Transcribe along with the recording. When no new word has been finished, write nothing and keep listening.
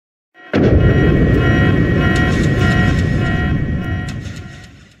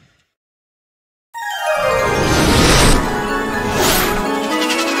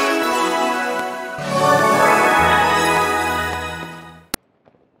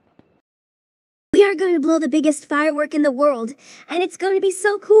are going to blow the biggest firework in the world, and it's going to be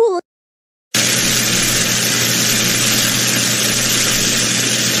so cool.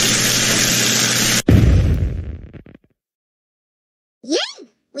 Yay!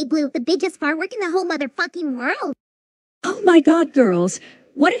 We blew the biggest firework in the whole motherfucking world. Oh my God, girls.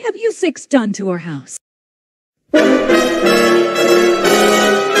 What have you six done to our house?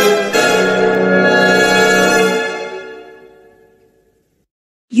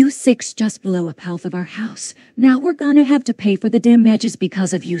 You six just blew up half of our house. Now we're gonna have to pay for the damages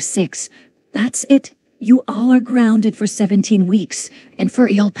because of you six. That's it. You all are grounded for 17 weeks. And for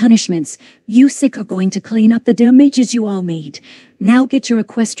your punishments, you six are going to clean up the damages you all made. Now get your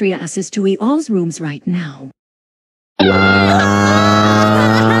equestria asses to all's rooms right now.